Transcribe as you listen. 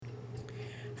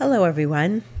Hello,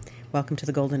 everyone. Welcome to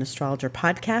the Golden Astrologer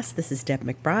Podcast. This is Deb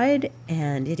McBride,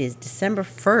 and it is December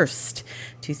 1st,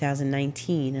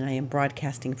 2019, and I am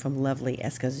broadcasting from lovely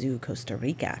Escazú, Costa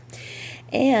Rica.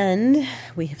 And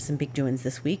we have some big doings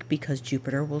this week because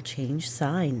Jupiter will change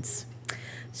signs.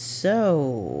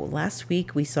 So, last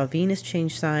week we saw Venus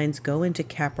change signs, go into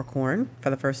Capricorn for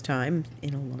the first time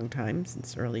in a long time,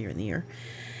 since earlier in the year.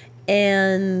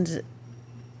 And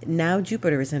now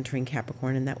Jupiter is entering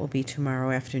Capricorn, and that will be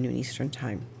tomorrow afternoon Eastern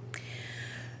Time.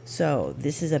 So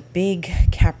this is a big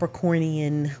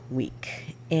Capricornian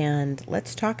week, and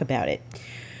let's talk about it.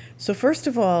 So first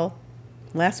of all,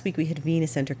 last week we had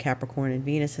Venus enter Capricorn, and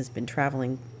Venus has been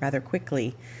traveling rather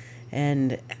quickly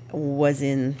and was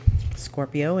in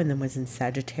Scorpio and then was in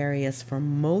Sagittarius for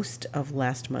most of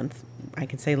last month. I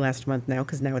can say last month now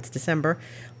because now it's December.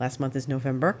 Last month is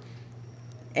November.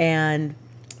 And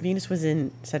Venus was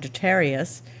in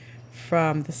Sagittarius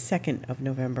from the 2nd of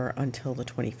November until the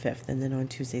 25th. And then on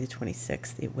Tuesday, the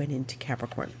 26th, it went into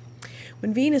Capricorn.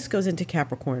 When Venus goes into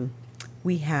Capricorn,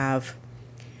 we have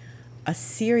a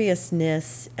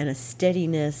seriousness and a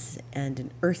steadiness and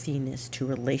an earthiness to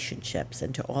relationships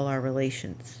and to all our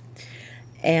relations.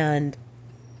 And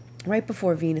right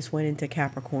before Venus went into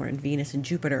Capricorn, Venus and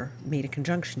Jupiter made a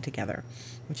conjunction together,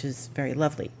 which is very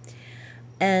lovely.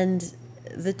 And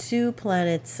the two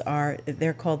planets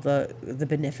they're called the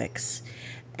benefics,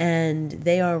 and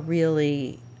they are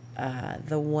really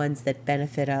the ones that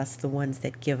benefit us, the ones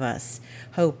that give us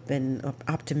hope and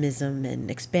optimism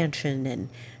and expansion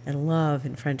and love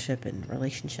and friendship and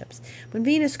relationships. When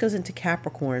Venus goes into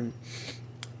Capricorn,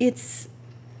 it's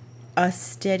a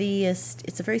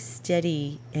very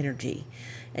steady energy.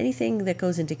 Anything that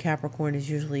goes into Capricorn is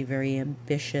usually very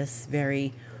ambitious,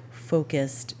 very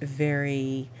focused,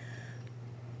 very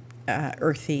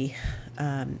earthy,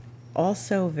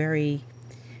 also very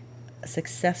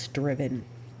success-driven.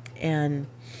 And,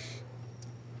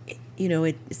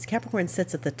 Capricorn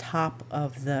sits at the top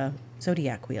of the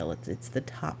zodiac wheel. It's the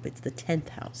top. It's the 10th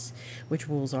house, which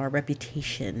rules our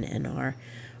reputation and our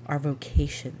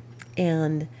vocation.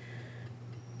 And,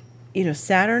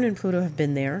 Saturn and Pluto have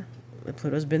been there.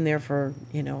 Pluto's been there for,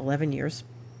 11 years.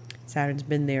 Saturn's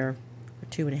been there for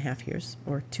 2.5 years,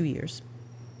 or 2 years.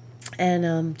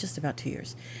 And just about 2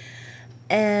 years.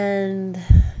 And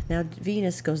now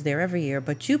Venus goes there every year,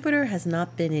 but Jupiter has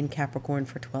not been in Capricorn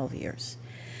for 12 years.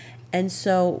 And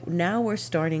so now we're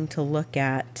starting to look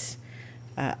at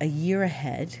a year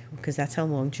ahead, because that's how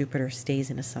long Jupiter stays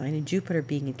in a sign. And Jupiter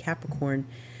being in Capricorn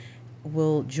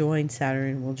will join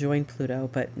Saturn, will join Pluto,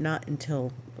 but not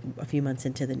until a few months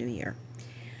into the new year.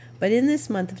 But in this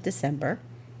month of December,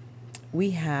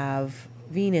 we have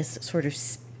Venus sort of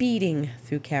speeding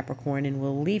through Capricorn, and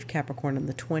will leave Capricorn on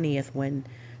the 20th when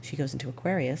she goes into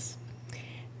Aquarius.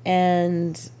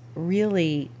 And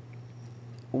really,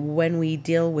 when we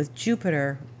deal with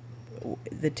Jupiter,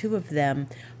 the two of them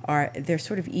they're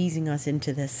sort of easing us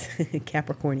into this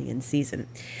Capricornian season.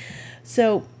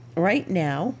 So right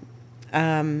now,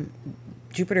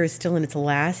 Jupiter is still in its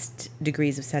last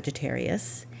degrees of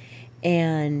Sagittarius,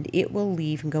 and it will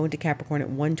leave and go into Capricorn at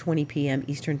 1:20 p.m.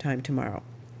 Eastern Time tomorrow.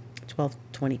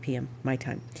 12:20 p.m. my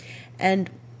time. And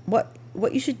what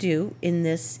you should do in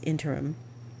this interim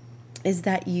is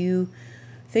that you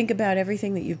think about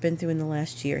everything that you've been through in the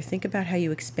last year. Think about how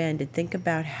you expanded. Think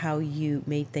about how you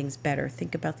made things better.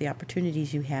 Think about the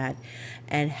opportunities you had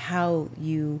and how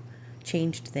you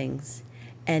changed things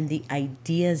and the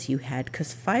ideas you had,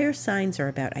 because fire signs are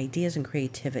about ideas and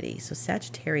creativity. So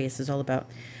Sagittarius is all about,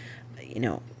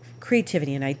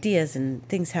 creativity and ideas and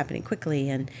things happening quickly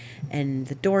and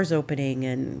the doors opening,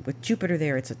 and with Jupiter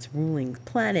there, it's its ruling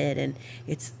planet, and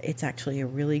it's actually a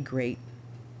really great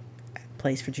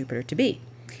place for Jupiter to be.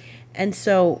 And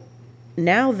so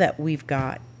now that we've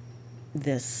got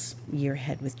this year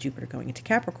ahead with Jupiter going into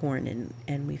Capricorn,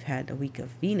 and we've had a week of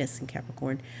Venus in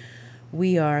Capricorn,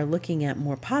 we are looking at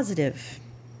more positive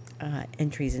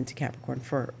entries into Capricorn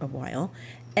for a while.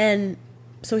 And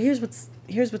so here's what's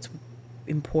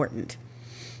important.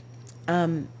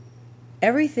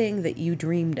 Everything that you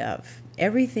dreamed of,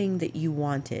 everything that you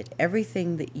wanted,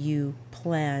 everything that you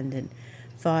planned and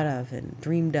thought of and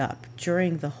dreamed up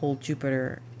during the whole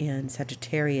Jupiter in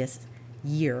Sagittarius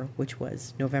year, which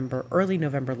was early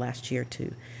November last year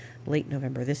to late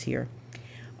November this year,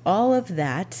 all of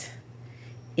that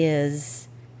is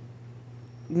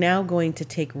now going to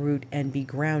take root and be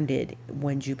grounded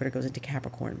when Jupiter goes into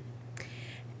Capricorn.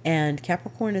 And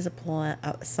Capricorn is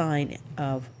a sign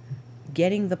of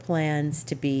getting the plans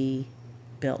to be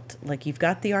built. Like, you've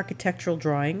got the architectural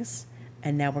drawings,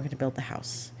 and now we're going to build the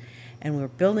house. and we're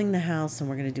building the house, and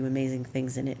we're going to do amazing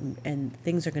things in it, and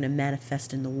things are going to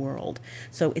manifest in the world.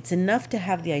 So it's enough to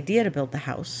have the idea to build the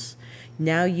house.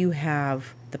 Now you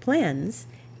have the plans,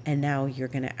 and now you're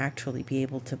going to actually be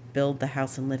able to build the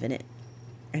house and live in it.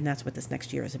 And that's what this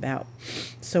next year is about.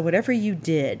 So whatever you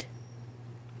did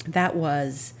that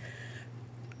was,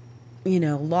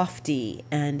 lofty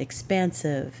and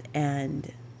expansive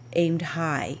and aimed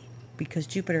high, because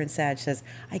Jupiter in Sag says,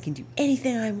 I can do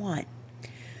anything I want.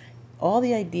 All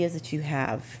the ideas that you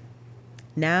have,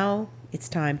 now it's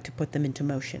time to put them into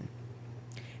motion.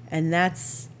 And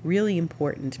that's really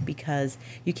important, because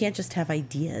you can't just have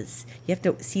ideas. You have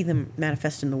to see them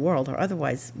manifest in the world, or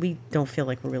otherwise we don't feel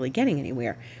like we're really getting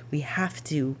anywhere. We have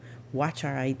to watch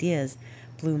our ideas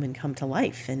bloom and come to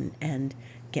life and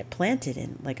get planted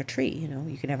in like a tree.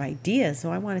 You can have ideas.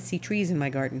 So I want to see trees in my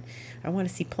garden. I want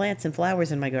to see plants and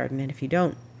flowers in my garden. And if you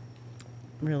don't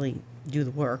really do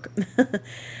the work,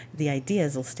 the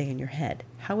ideas will stay in your head.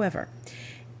 However,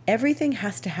 everything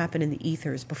has to happen in the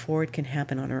ethers before it can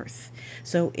happen on Earth.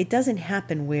 So it doesn't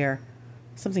happen where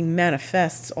something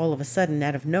manifests all of a sudden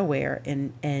out of nowhere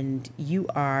and you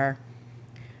are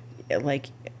like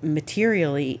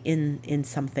materially in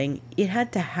something. It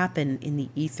had to happen in the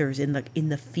ethers, in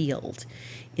the field,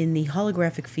 in the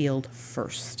holographic field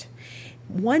first.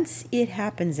 Once it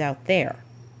happens out there,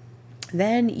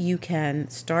 then you can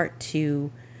start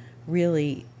to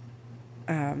really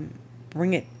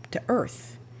bring it to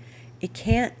Earth. It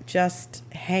can't just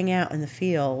hang out in the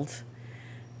field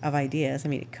of ideas. I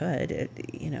mean, it could.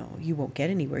 You won't get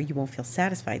anywhere. You won't feel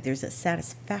satisfied. There's a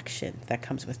satisfaction that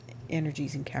comes with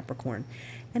energies in Capricorn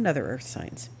and other Earth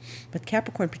signs. But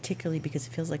Capricorn particularly, because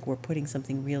it feels like we're putting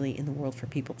something really in the world for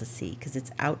people to see, because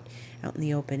it's out in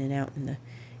the open and out in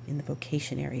the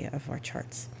vocation area of our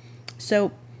charts.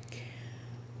 So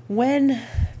when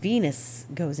Venus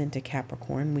goes into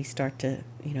Capricorn, we start to,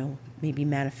 maybe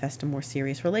manifest a more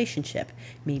serious relationship.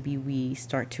 Maybe we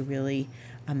start to really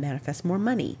manifest more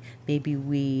money. Maybe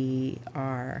we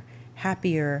are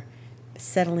happier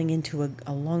settling into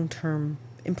a long-term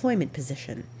employment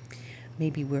position.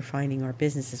 Maybe we're finding our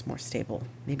business is more stable.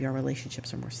 Maybe our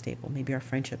relationships are more stable. Maybe our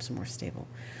friendships are more stable.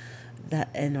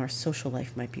 And our social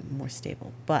life might be more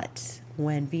stable. But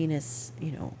when Venus,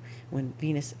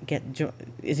 is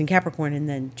in Capricorn and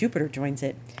then Jupiter joins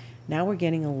it, now we're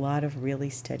getting a lot of really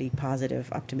steady,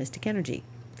 positive, optimistic energy.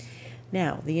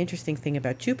 Now, the interesting thing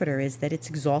about Jupiter is that it's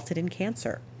exalted in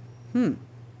Cancer. Well,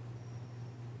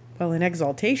 an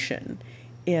exaltation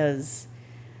is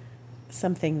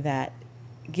something that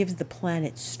gives the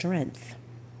planet strength.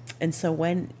 And so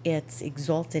when it's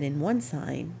exalted in one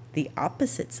sign, the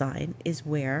opposite sign is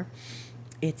where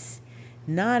it's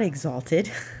not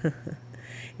exalted.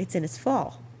 It's in its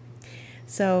fall.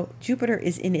 So Jupiter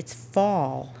is in its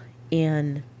fall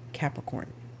in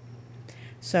Capricorn.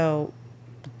 So,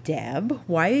 Deb,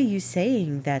 why are you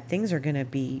saying that things are going to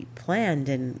be planned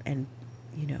and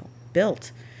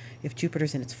built if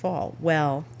Jupiter's in its fall?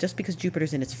 Well, just because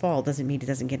Jupiter's in its fall doesn't mean it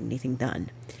doesn't get anything done.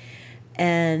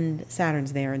 And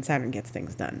Saturn's there, and Saturn gets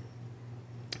things done.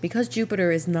 Because Jupiter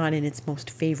is not in its most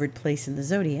favored place in the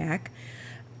zodiac,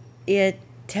 it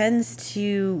tends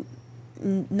to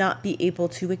not be able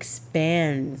to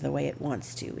expand the way it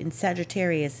wants to. In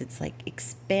Sagittarius, it's like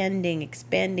expanding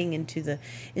into the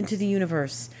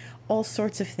universe, all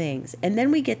sorts of things. And then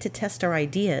we get to test our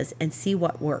ideas and see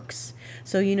what works.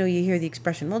 So, you hear the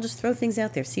expression, well, just throw things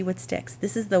out there, see what sticks.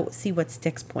 This is the see what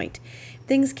sticks point.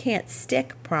 Things can't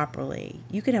stick properly.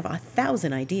 You can have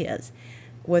 1,000 ideas.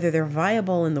 Whether they're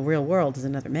viable in the real world is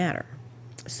another matter.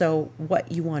 So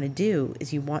what you want to do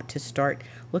is you want to start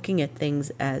looking at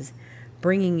things as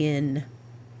bringing in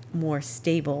more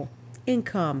stable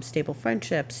income, stable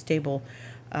friendships, stable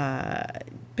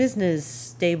business,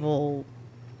 stable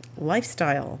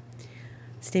lifestyle,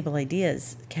 stable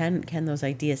ideas. Can those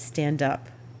ideas stand up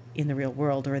in the real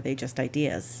world, or are they just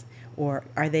ideas? Or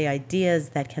are they ideas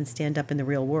that can stand up in the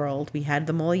real world? We had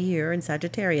them all year in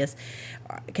Sagittarius.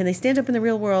 Can they stand up in the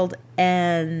real world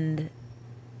or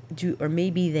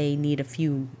maybe they need a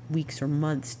few weeks or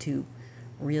months to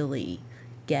really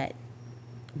get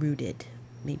rooted.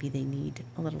 Maybe they need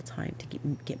a little time to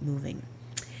get moving.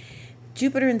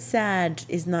 Jupiter in Sag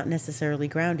is not necessarily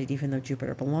grounded, even though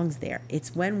Jupiter belongs there.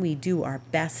 It's when we do our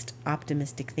best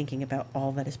optimistic thinking about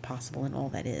all that is possible and all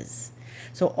that is.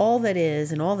 So all that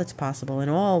is and all that's possible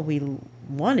and all we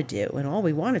want to do and all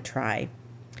we want to try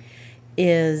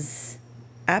is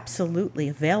absolutely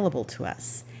available to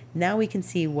us. Now we can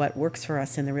see what works for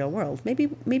us in the real world.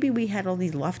 Maybe we had all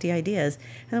these lofty ideas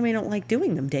and then we don't like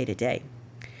doing them day to day.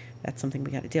 That's something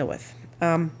we got to deal with.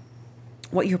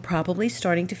 What you're probably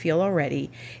starting to feel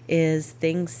already is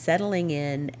things settling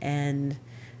in and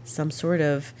some sort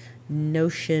of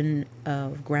notion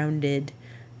of grounded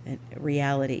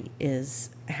reality is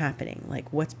happening.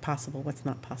 Like what's possible, what's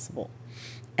not possible.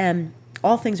 And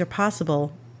all things are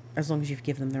possible as long as you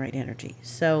give them the right energy.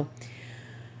 So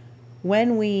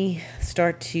when we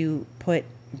start to put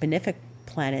benefic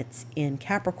planets in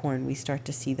Capricorn, we start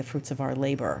to see the fruits of our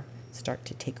labor start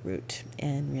to take root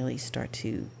and really start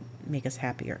to make us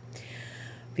happier.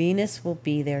 Venus will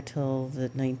be there till the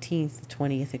 19th, the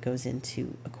 20th, it goes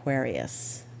into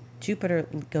Aquarius. Jupiter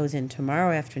goes in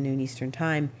tomorrow afternoon Eastern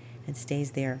Time and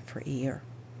stays there for a year.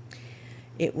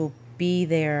 It will be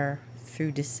there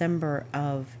through December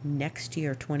of next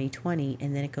year, 2020,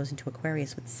 and then it goes into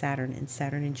Aquarius with Saturn, and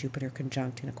Saturn and Jupiter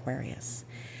conjunct in Aquarius.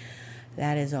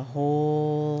 That is a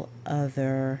whole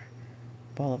other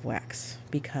ball of wax,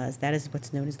 because that is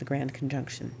what's known as the grand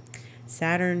conjunction.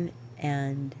 Saturn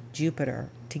and Jupiter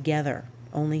together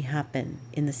only happen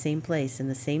in the same place, in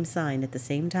the same sign, at the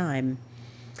same time,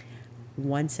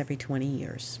 once every 20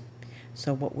 years.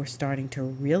 So what we're starting to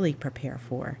really prepare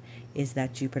for is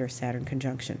that Jupiter-Saturn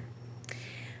conjunction.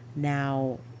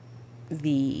 Now,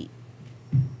 the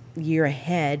year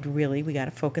ahead, really, we got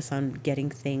to focus on getting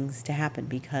things to happen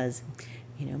because,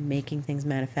 making things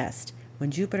manifest.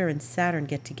 When Jupiter and Saturn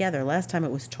get together, last time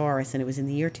it was Taurus and it was in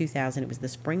the year 2000, it was the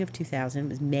spring of 2000, it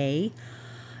was May,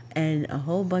 and a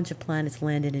whole bunch of planets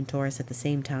landed in Taurus at the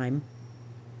same time.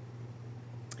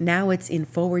 Now it's in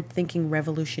forward-thinking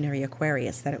revolutionary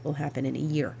Aquarius that it will happen in a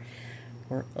year,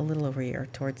 or a little over a year,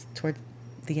 towards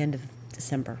the end of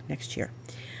December next year.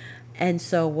 And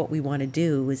so what we want to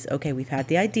do is, okay, we've had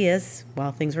the ideas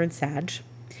while things are in Sag.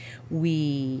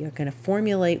 We are going to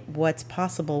formulate what's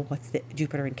possible with the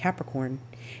Jupiter in Capricorn.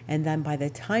 And then by the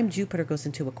time Jupiter goes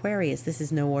into Aquarius, this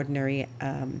is no ordinary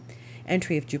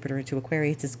entry of Jupiter into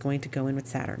Aquarius. It's going to go in with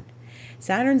Saturn.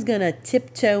 Saturn's going to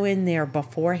tiptoe in there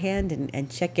beforehand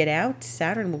and check it out.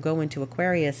 Saturn will go into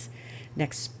Aquarius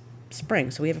next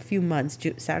spring. So we have a few months.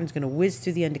 Saturn's going to whiz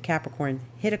through the end of Capricorn,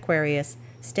 hit Aquarius,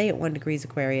 stay at 1 degrees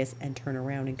Aquarius, and turn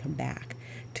around and come back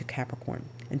to Capricorn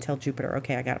and tell Jupiter,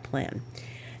 okay, I got a plan.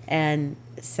 And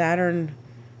Saturn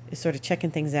is sort of checking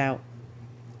things out,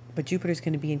 but Jupiter's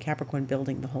going to be in Capricorn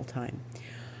building the whole time.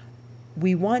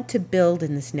 We want to build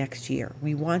in this next year.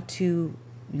 We want to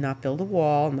not build a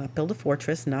wall, not build a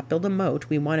fortress, not build a moat.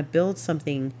 We want to build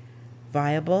something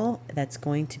viable that's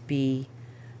going to be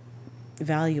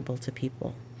valuable to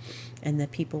people and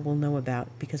that people will know about,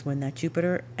 because when that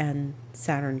Jupiter and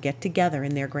Saturn get together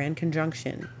in their grand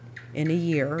conjunction in a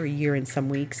year, or a year in some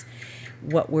weeks,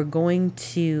 what we're going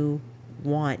to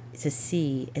want to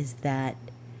see is that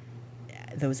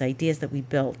those ideas that we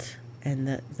built and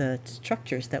the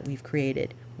structures that we've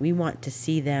created, we want to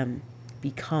see them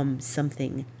become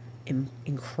something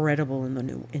incredible in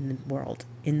the world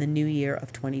in the new year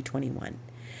of 2021.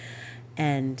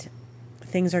 And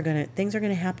things are gonna happen. Things are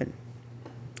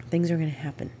going to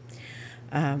happen.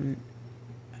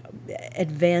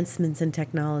 Advancements in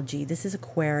technology. This is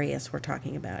Aquarius we're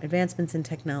talking about. Advancements in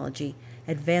technology,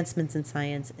 advancements in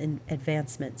science, and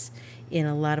advancements in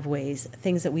a lot of ways.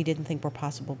 Things that we didn't think were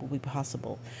possible will be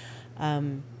possible.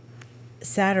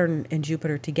 Saturn and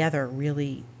Jupiter together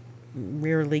really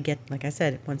rarely get, like I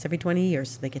said, once every 20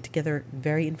 years. They get together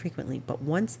very infrequently. But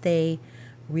once they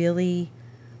really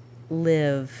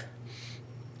live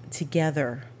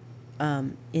together,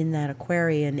 in that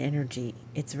Aquarian energy,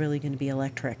 it's really going to be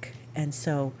electric. And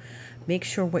so make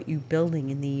sure what you're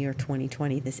building in the year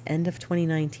 2020, this end of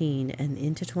 2019 and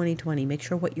into 2020, make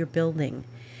sure what you're building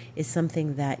is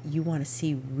something that you want to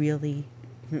see really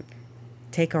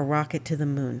take a rocket to the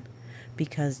moon,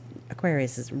 because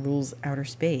Aquarius rules outer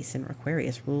space and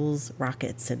Aquarius rules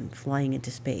rockets and flying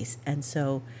into space. And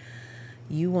so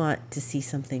you want to see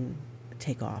something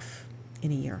take off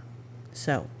in a year.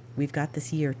 So we've got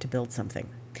this year to build something.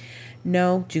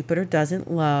 No, Jupiter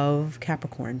doesn't love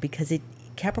Capricorn because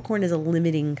Capricorn is a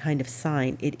limiting kind of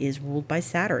sign. It is ruled by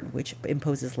Saturn, which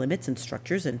imposes limits and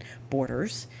structures and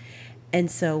borders. And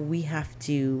so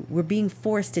we're being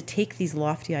forced to take these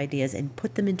lofty ideas and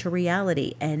put them into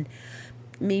reality. And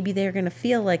maybe they're going to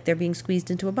feel like they're being squeezed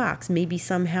into a box. Maybe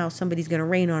somehow somebody's going to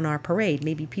rain on our parade.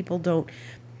 Maybe people don't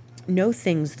see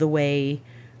things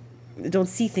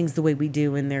the way we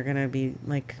do, and they're going to be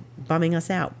like bumming us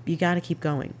out. You got to keep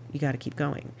going.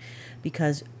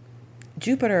 Because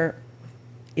Jupiter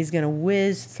is going to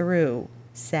whiz through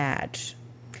Sag.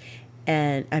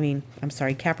 And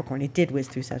Capricorn. It did whiz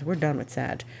through Sag. We're done with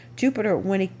Sag. Jupiter,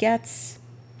 when it gets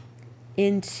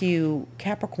into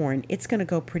Capricorn, it's going to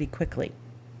go pretty quickly.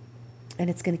 And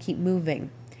it's going to keep moving.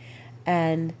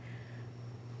 And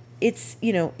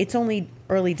it's only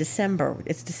early December.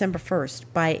 It's December 1st.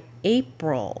 By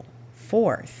April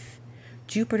 4th,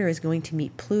 Jupiter is going to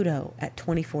meet Pluto at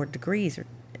 24 degrees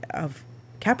of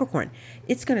Capricorn.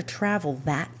 It's going to travel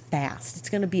that fast. It's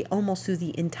going to be almost through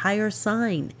the entire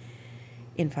sign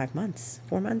in 5 months,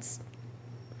 4 months.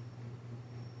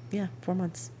 Yeah, 4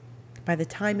 months. By the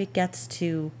time it gets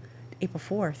to April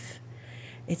 4th,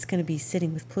 it's going to be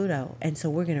sitting with Pluto. And so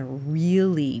we're going to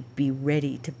really be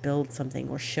ready to build something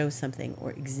or show something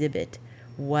or exhibit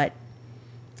what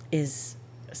is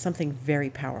something very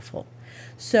powerful.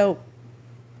 So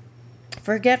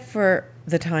forget for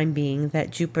the time being that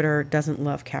Jupiter doesn't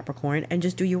love Capricorn and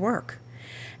just do your work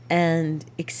and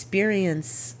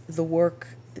experience the work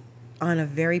on a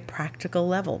very practical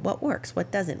level. What works?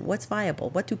 What doesn't? What's viable?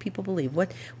 What do people believe?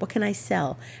 What can I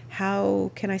sell?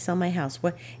 How can I sell my house?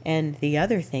 And the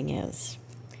other thing is,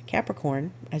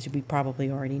 Capricorn, as we probably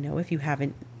already know, if you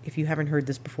haven't heard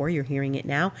this before, you're hearing it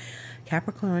now.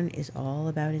 Capricorn is all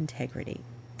about integrity.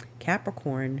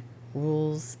 Capricorn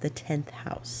rules the 10th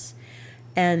house.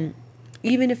 And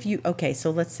even if so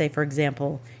let's say, for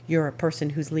example, you're a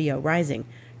person who's Leo rising.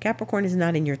 Capricorn is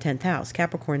not in your 10th house.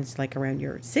 Capricorn's like around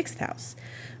your 6th house.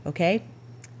 Okay?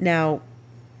 Now,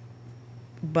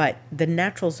 but the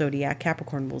natural zodiac,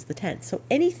 Capricorn rules the 10th. So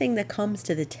anything that comes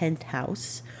to the 10th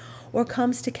house or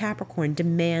comes to Capricorn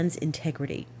demands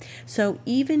integrity. So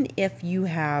even if you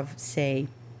have, say,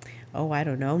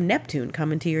 Neptune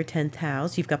coming to your 10th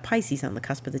house, you've got Pisces on the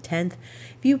cusp of the 10th.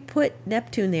 If you put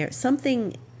Neptune there,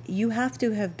 you have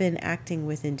to have been acting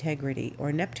with integrity,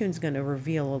 or Neptune's going to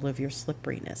reveal all of your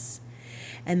slipperiness.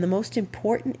 And the most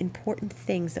important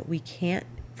things that we can't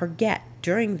forget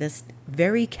during this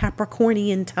very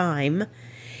Capricornian time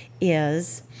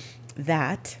is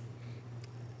that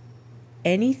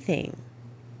anything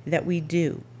that we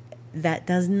do that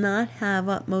does not have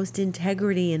utmost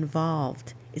integrity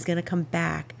involved is going to come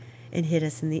back and hit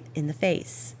us in the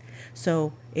face.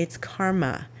 So it's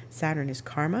karma. Saturn is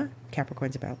karma.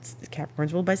 Capricorn's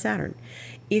ruled by Saturn.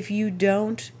 If you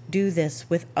don't do this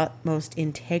with utmost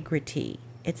integrity,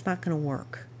 it's not going to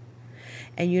work.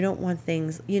 And you don't want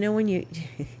things, when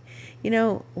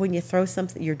you throw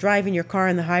something, you're driving your car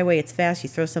on the highway, it's fast, you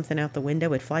throw something out the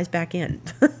window, it flies back in.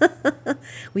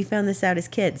 We found this out as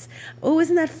kids. Oh,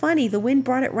 isn't that funny? The wind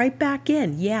brought it right back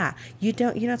in. Yeah, you're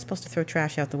not supposed to throw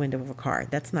trash out the window of a car.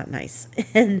 That's not nice.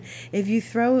 And if you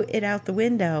throw it out the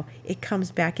window, it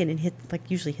comes back in and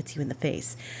usually hits you in the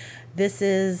face. This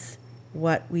is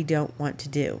what we don't want to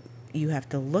do. You have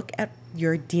to look at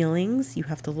your dealings. You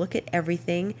have to look at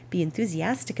everything, be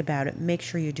enthusiastic about it, make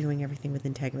sure you're doing everything with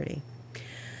integrity.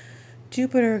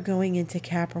 Jupiter going into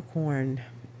Capricorn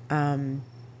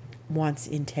wants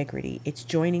integrity. It's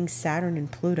joining Saturn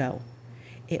and Pluto.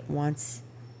 It wants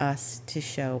us to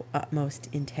show utmost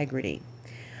integrity.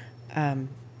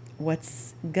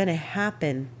 What's going to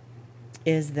happen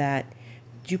is that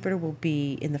Jupiter will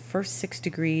be in the first 6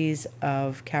 degrees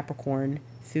of Capricorn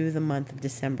through the month of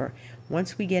December.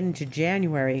 Once we get into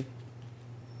January,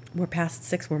 we're past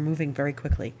 6, we're moving very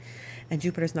quickly. And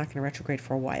Jupiter's not going to retrograde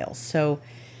for a while. So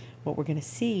what we're going to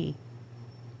see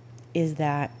is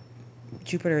that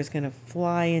Jupiter is going to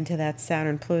fly into that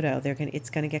Saturn-Pluto. It's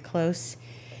going to get close,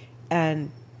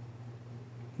 and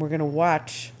we're going to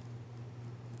watch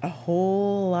a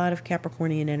whole lot of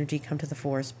Capricornian energy come to the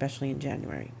fore, especially in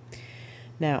January.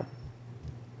 Now,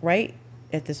 right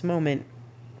at this moment,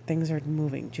 things are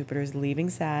moving. Jupiter is leaving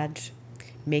Sag.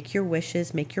 Make your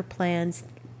wishes, make your plans,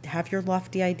 have your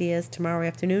lofty ideas. Tomorrow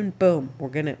afternoon, boom, we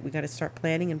got to start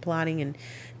planning and plotting and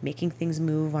making things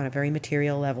move on a very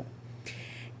material level.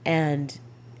 And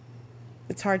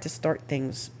it's hard to start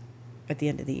things at the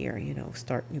end of the year,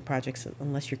 start new projects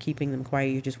unless you're keeping them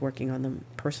quiet, you're just working on them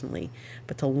personally.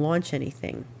 But to launch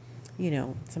anything,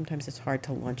 sometimes it's hard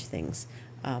to launch things,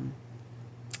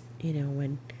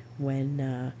 when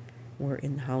we're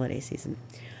in the holiday season.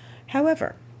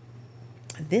 However,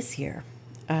 this year,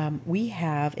 we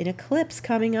have an eclipse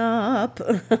coming up.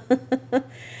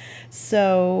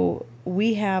 So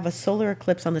we have a solar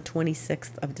eclipse on the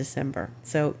 26th of December.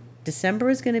 So December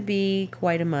is going to be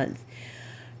quite a month.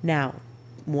 Now,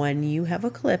 when you have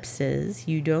eclipses,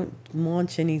 you don't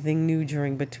launch anything new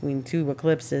between two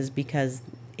eclipses because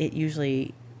it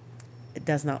usually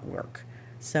does not work.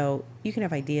 So you can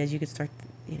have ideas, you could start,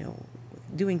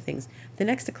 doing things. The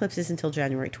next eclipse is until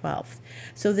January 12th.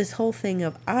 So this whole thing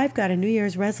of, I've got a New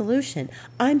Year's resolution,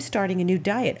 I'm starting a new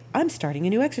diet, I'm starting a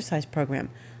new exercise program.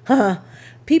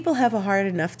 People have a hard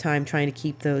enough time trying to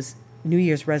keep those New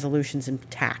Year's resolutions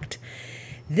intact.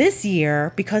 This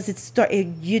year, because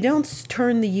you don't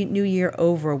turn the new year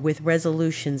over with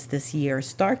resolutions this year.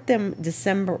 Start them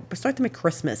December, start them at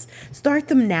Christmas. Start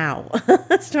them now.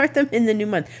 Start them in the new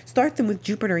month. Start them with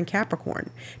Jupiter and Capricorn,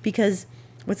 because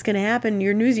what's going to happen,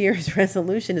 your New Year's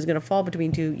resolution is going to fall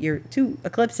between two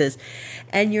eclipses,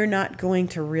 and you're not going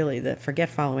to really forget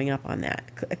following up on that.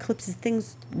 Eclipses,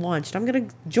 things launched. I'm going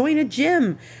to join a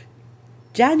gym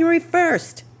January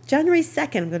 1st, January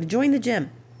 2nd. I'm going to join the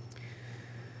gym.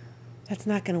 That's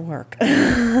not going to work.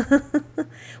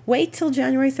 Wait till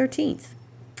January 13th.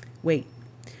 Wait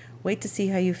to see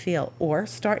how you feel, or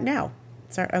start now.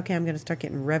 Okay, I'm going to start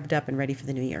getting revved up and ready for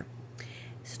the new year.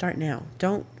 Start now.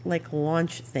 Don't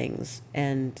launch things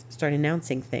and start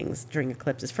announcing things during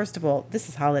eclipses. First of all, this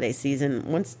is holiday season.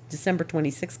 Once December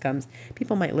 26th comes,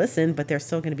 people might listen, but they're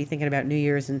still going to be thinking about New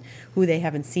Year's and who they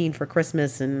haven't seen for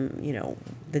Christmas, and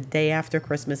the day after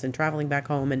Christmas, and traveling back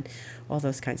home and all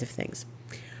those kinds of things.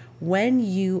 When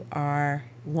you are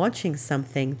launching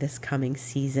something this coming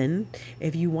season,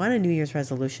 if you want a New Year's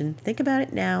resolution, think about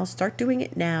it now. Start doing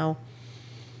it now.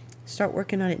 Start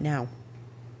working on it now.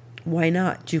 Why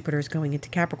not? Jupiter's going into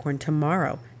Capricorn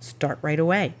tomorrow. Start right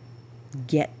away.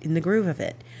 Get in the groove of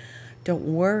it. Don't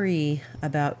worry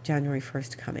about January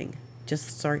 1st coming.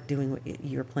 Just start doing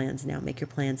your plans now. Make your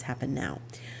plans happen now.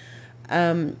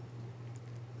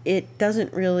 It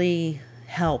doesn't really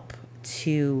help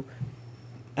to...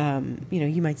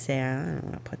 you might say, I don't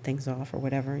want to put things off or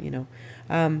whatever,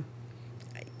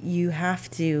 you have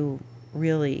to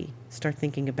really start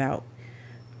thinking about,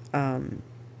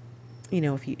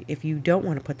 if you don't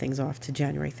want to put things off to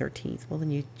January 13th, well, then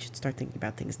you should start thinking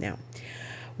about things now.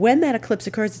 When that eclipse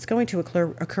occurs, it's going to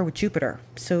occur with Jupiter.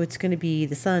 So it's going to be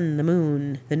the sun, the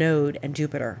moon, the node, and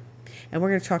Jupiter. And we're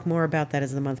going to talk more about that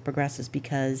as the month progresses,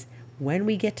 because when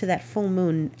we get to that full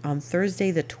moon on Thursday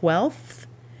the 12th,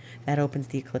 that opens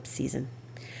the eclipse season.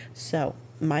 So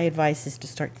my advice is to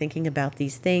start thinking about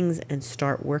these things and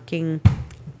start working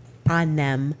on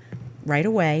them right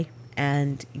away,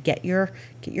 and get your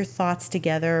thoughts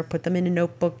together, put them in a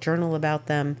notebook, journal about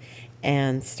them,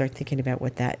 and start thinking about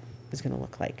what that is going to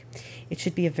look like. It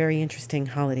should be a very interesting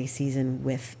holiday season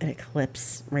with an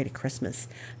eclipse right at Christmas.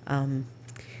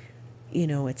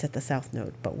 It's at the South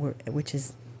Node, which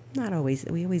is not always,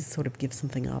 we always sort of give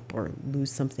something up or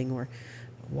lose something or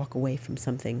walk away from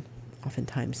something,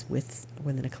 oftentimes with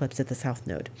an eclipse at the South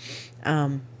Node.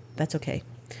 That's okay.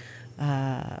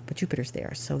 But Jupiter's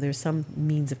there, so there's some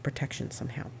means of protection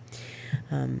somehow.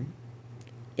 In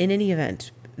any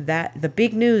event, the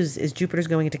big news is Jupiter's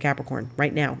going into Capricorn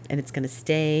right now, and it's going to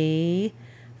stay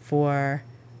for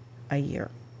a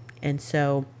year. And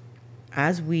so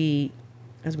as we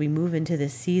move into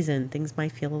this season, things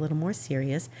might feel a little more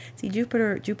serious. See,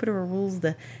 Jupiter rules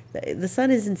the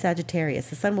sun is in Sagittarius.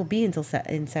 The sun will be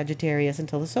in Sagittarius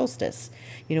until the solstice.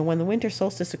 When the winter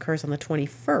solstice occurs on the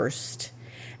 21st,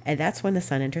 and that's when the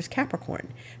sun enters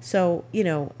Capricorn. So,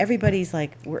 everybody's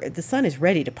like, the sun is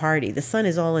ready to party. The sun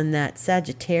is all in that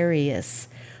Sagittarius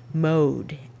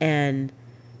mode. And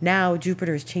now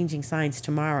Jupiter is changing signs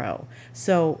tomorrow.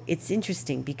 So it's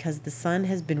interesting because the sun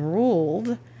has been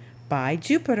ruled by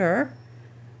Jupiter,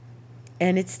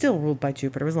 and it's still ruled by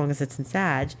Jupiter as long as it's in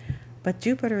Sag, but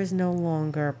Jupiter is no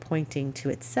longer pointing to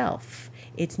itself.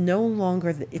 It's no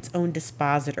longer its own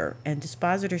dispositor, and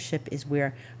dispositorship is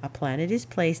where a planet is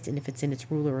placed, and if it's in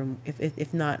its ruler,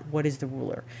 if not, what is the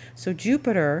ruler? So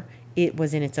Jupiter, it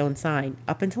was in its own sign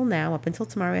up until now, up until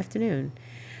tomorrow afternoon.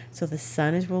 So the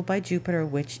sun is ruled by Jupiter,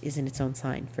 which is in its own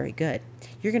sign. Very good.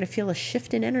 You're going to feel a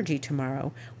shift in energy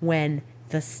tomorrow when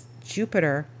the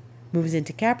Jupiter moves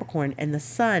into Capricorn, and the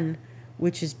sun,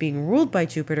 which is being ruled by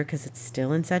Jupiter because it's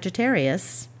still in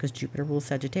Sagittarius, because Jupiter rules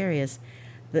Sagittarius,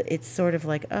 it's sort of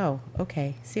like, oh,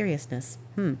 okay, seriousness.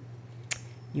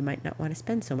 You might not want to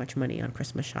spend so much money on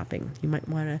Christmas shopping. You might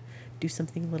want to do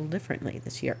something a little differently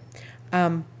this year.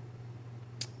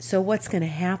 So what's going to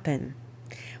happen?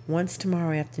 Once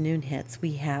tomorrow afternoon hits,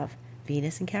 we have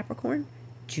Venus in Capricorn,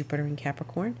 Jupiter in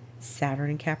Capricorn, Saturn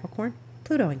in Capricorn,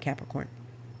 Pluto in Capricorn.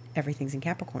 Everything's in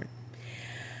Capricorn.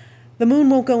 The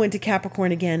moon won't go into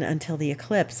Capricorn again until the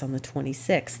eclipse on the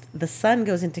 26th. The sun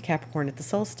goes into Capricorn at the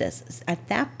solstice. At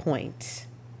that point,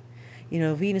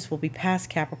 Venus will be past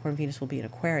Capricorn, Venus will be in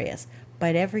Aquarius.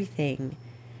 But everything,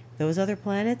 those other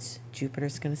planets,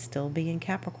 Jupiter's going to still be in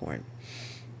Capricorn.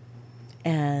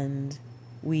 And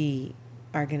we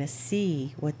are going to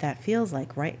see what that feels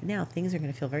like. Right now, things are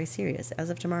going to feel very serious. As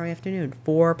of tomorrow afternoon,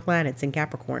 4 planets in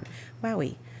Capricorn.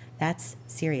 Wowie, that's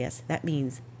serious. That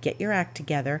means get your act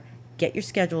together, get your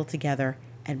schedule together,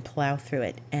 and plow through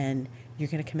it. And you're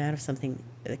going to come out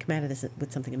of this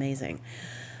with something amazing.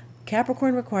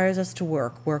 Capricorn requires us to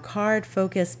work hard,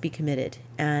 focus, be committed.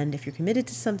 And if you're committed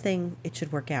to something, it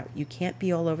should work out. You can't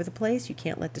be all over the place. You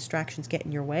can't let distractions get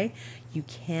in your way. You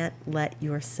can't let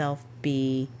yourself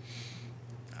be,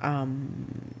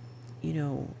 you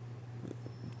know,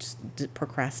 just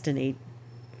procrastinate.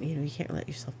 You know, you can't let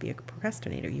yourself be a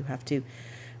procrastinator. You have to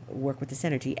work with this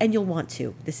energy, and you'll want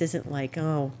to. This isn't like,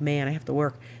 oh man, I have to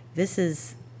work. This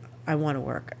is, I want to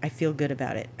work. I feel good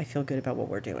about it. I feel good about what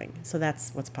we're doing. So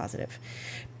that's what's positive.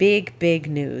 Big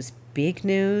news. Big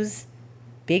news,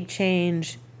 big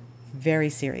change, very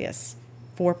serious.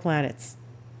 4 planets.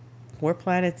 4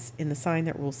 planets in the sign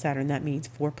that rules Saturn. That means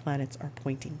 4 planets are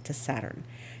pointing to Saturn.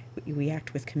 We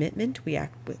act with commitment. We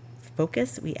act with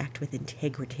focus. We act with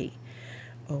integrity.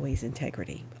 Always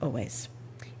integrity. Always.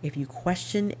 If you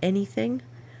question anything,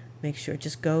 make sure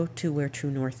just go to where true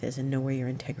north is and know where your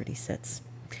integrity sits.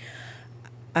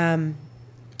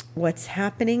 What's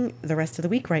happening the rest of the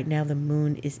week right now, the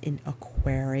moon is in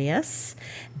Aquarius,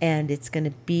 and it's going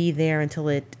to be there until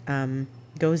it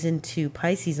goes into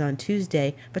Pisces on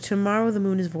Tuesday, but tomorrow the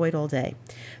moon is void all day.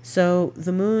 So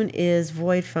the moon is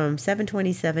void from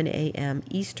 7:27 a.m.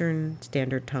 Eastern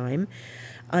Standard Time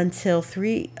until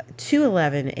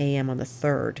 2:11 a.m. on the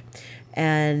 3rd.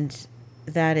 And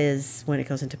that is when it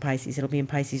goes into Pisces. It'll be in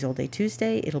Pisces all day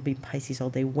Tuesday. It'll be in Pisces all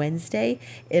day Wednesday.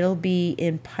 It'll be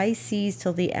in Pisces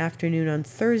till the afternoon on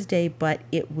Thursday, but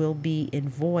it will be in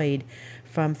void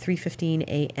from 3:15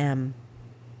 a.m.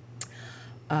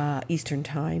 Eastern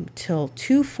Time till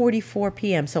 2:44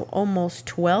 p.m. So almost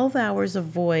 12 hours of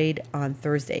void on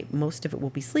Thursday. Most of it will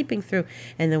be sleeping through,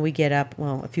 and then we get up,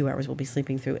 well, a few hours we'll be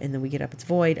sleeping through, and then we get up, it's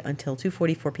void until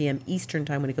 2:44 p.m. Eastern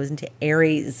Time when it goes into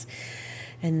Aries.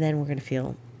 And then we're going to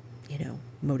feel,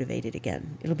 motivated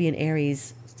again. It'll be in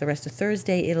Aries the rest of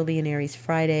Thursday. It'll be in Aries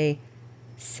Friday,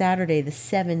 Saturday the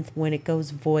 7th when it goes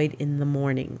void in the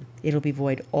morning. It'll be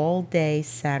void all day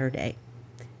Saturday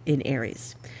in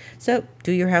Aries. So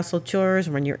do your household chores,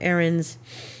 run your errands.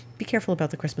 Be careful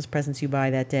about the Christmas presents you buy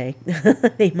that day.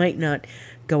 They might not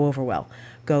go over well.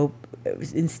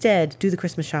 Instead, do the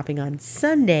Christmas shopping on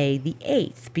Sunday, the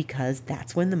 8th, because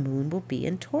that's when the moon will be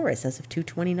in Taurus as of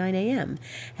 2:29 a.m.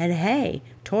 And hey,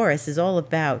 Taurus is all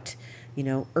about,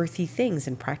 earthy things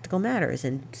and practical matters.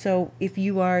 And so if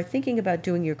you are thinking about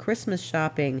doing your Christmas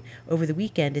shopping over the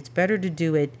weekend, it's better to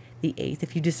do it the 8th.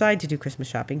 If you decide to do Christmas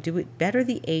shopping, do it better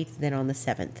the 8th than on the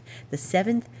 7th. The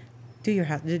 7th, do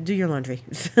your laundry,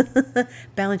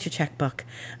 balance your checkbook,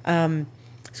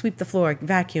 sweep the floor,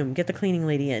 vacuum, get the cleaning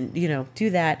lady in, do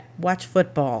that, watch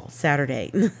football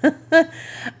Saturday,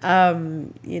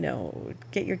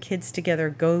 get your kids together,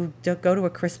 go to a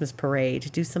Christmas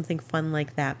parade, do something fun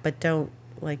like that, but don't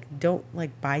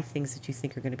buy things that you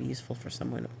think are going to be useful for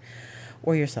someone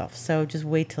or yourself. So just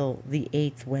wait till the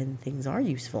 8th when things are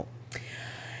useful.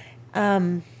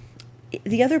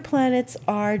 The other planets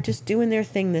are just doing their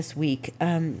thing this week.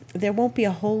 There won't be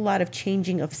a whole lot of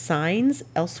changing of signs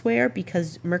elsewhere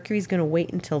because Mercury's going to wait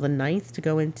until the 9th to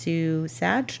go into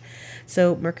Sag.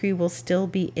 So Mercury will still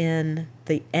be in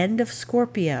the end of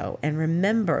Scorpio. And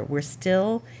remember, we're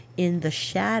still in the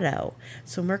shadow.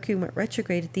 So Mercury went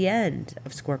retrograde at the end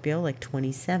of Scorpio, like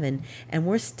 27, and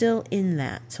we're still in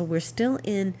that. So we're still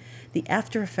in the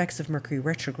after effects of Mercury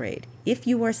retrograde. If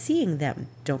you are seeing them,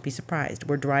 don't be surprised.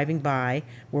 We're driving by,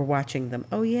 we're watching them.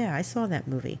 Oh yeah, I saw that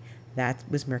movie. That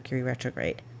was Mercury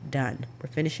retrograde. Done. We're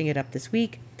finishing it up this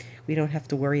week. We don't have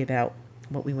to worry about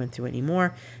what we went through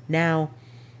anymore. Now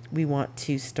we want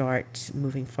to start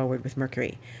moving forward with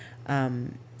Mercury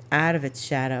out of its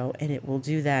shadow, and it will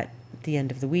do that at the end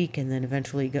of the week, and then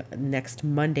eventually next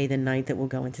Monday the 9th it will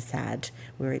go into Sag,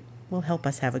 where it will help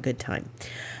us have a good time.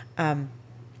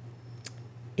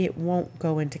 It won't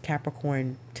go into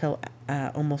Capricorn till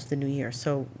almost the new year.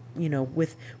 So,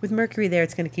 with Mercury there,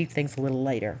 it's going to keep things a little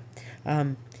lighter,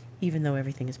 even though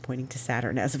everything is pointing to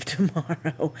Saturn as of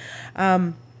tomorrow.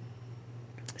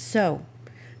 So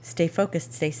stay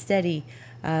focused, stay steady.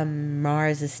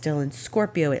 Mars is still in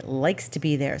Scorpio. It likes to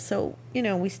be there. So,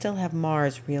 we still have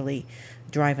Mars really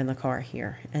driving the car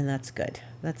here, and that's good.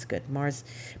 That's good. Mars,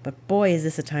 but boy, is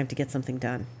this a time to get something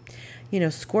done.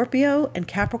 Scorpio and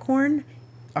Capricorn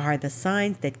are the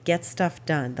signs that get stuff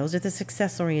done. Those are the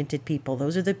success-oriented people.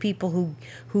 Those are the people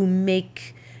who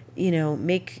make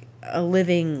a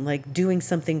living, like doing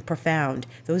something profound.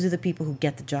 Those are the people who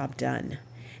get the job done.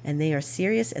 And they are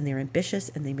serious and they're ambitious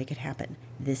and they make it happen.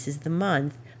 This is the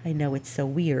month. I know it's so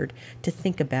weird to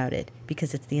think about it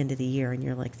because it's the end of the year and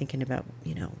you're like thinking about,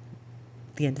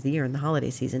 the end of the year and the holiday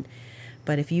season.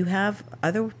 But if you have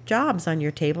other jobs on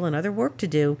your table and other work to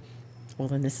do, well,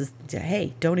 then this is,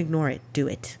 hey, don't ignore it. Do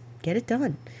it. Get it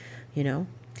done,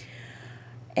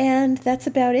 And that's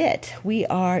about it. We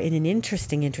are in an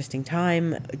interesting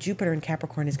time. Jupiter in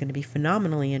Capricorn is going to be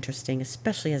phenomenally interesting,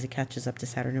 especially as it catches up to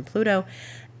Saturn and Pluto.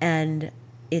 And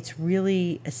it's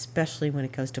really, especially when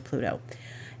it goes to Pluto.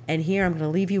 And here I'm going to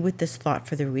leave you with this thought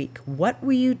for the week. What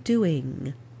were you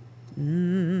doing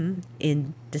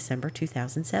in December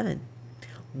 2007?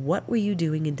 What were you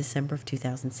doing in December of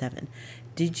 2007?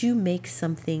 Did you make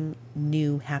something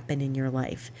new happen in your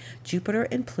life? Jupiter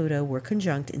and Pluto were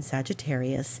conjunct in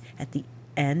Sagittarius at the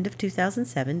end of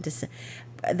 2007,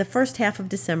 the first half of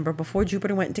December, before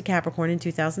Jupiter went into Capricorn in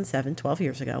 2007, 12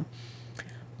 years ago.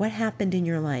 What happened in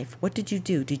your life? What did you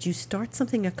do? Did you start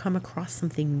something or come across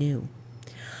something new?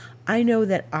 I know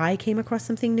that I came across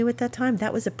something new at that time.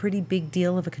 That was a pretty big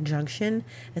deal of a conjunction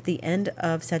at the end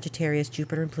of Sagittarius,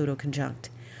 Jupiter and Pluto conjunct.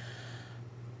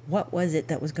 What was it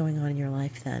that was going on in your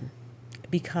life then?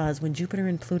 Because when Jupiter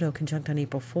and Pluto conjunct on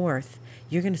April 4th,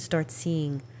 you're going to start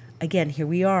seeing, again, here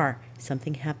we are.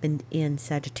 Something happened in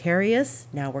Sagittarius.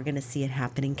 Now we're going to see it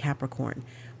happen in Capricorn.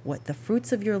 What the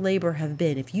fruits of your labor have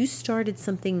been. If you started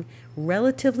something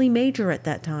relatively major at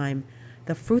that time,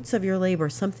 the fruits of your labor,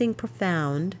 something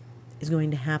profound, is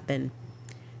going to happen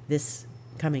this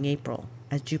coming April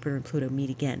as Jupiter and Pluto meet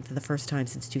again for the first time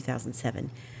since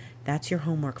 2007. That's your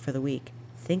homework for the week.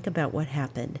 Think about what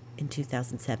happened in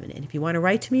 2007. And if you want to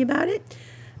write to me about it,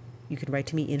 you can write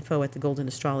to me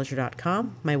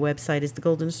info@thegoldenastrologer.com. My website is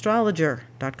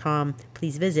thegoldenastrologer.com.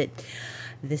 Please visit.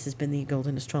 This has been the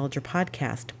Golden Astrologer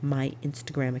Podcast. My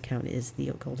Instagram account is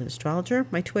the Golden Astrologer.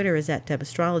 My Twitter is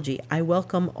 @DebAstrology. I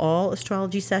welcome all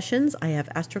astrology sessions. I have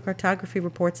astrocartography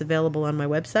reports available on my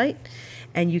website,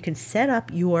 and you can set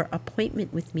up your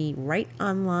appointment with me right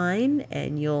online,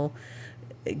 and you'll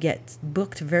get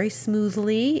booked very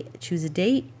smoothly. Choose a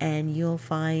date, and you'll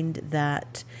find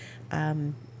that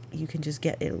you can just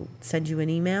it'll send you an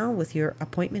email with your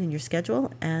appointment and your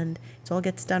schedule, and it all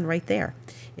gets done right there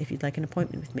if you'd like an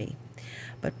appointment with me.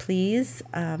 But please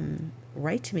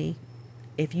write to me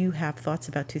if you have thoughts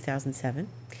about 2007,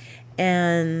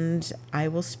 and I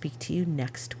will speak to you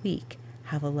next week.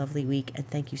 Have a lovely week, and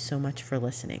thank you so much for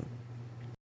listening.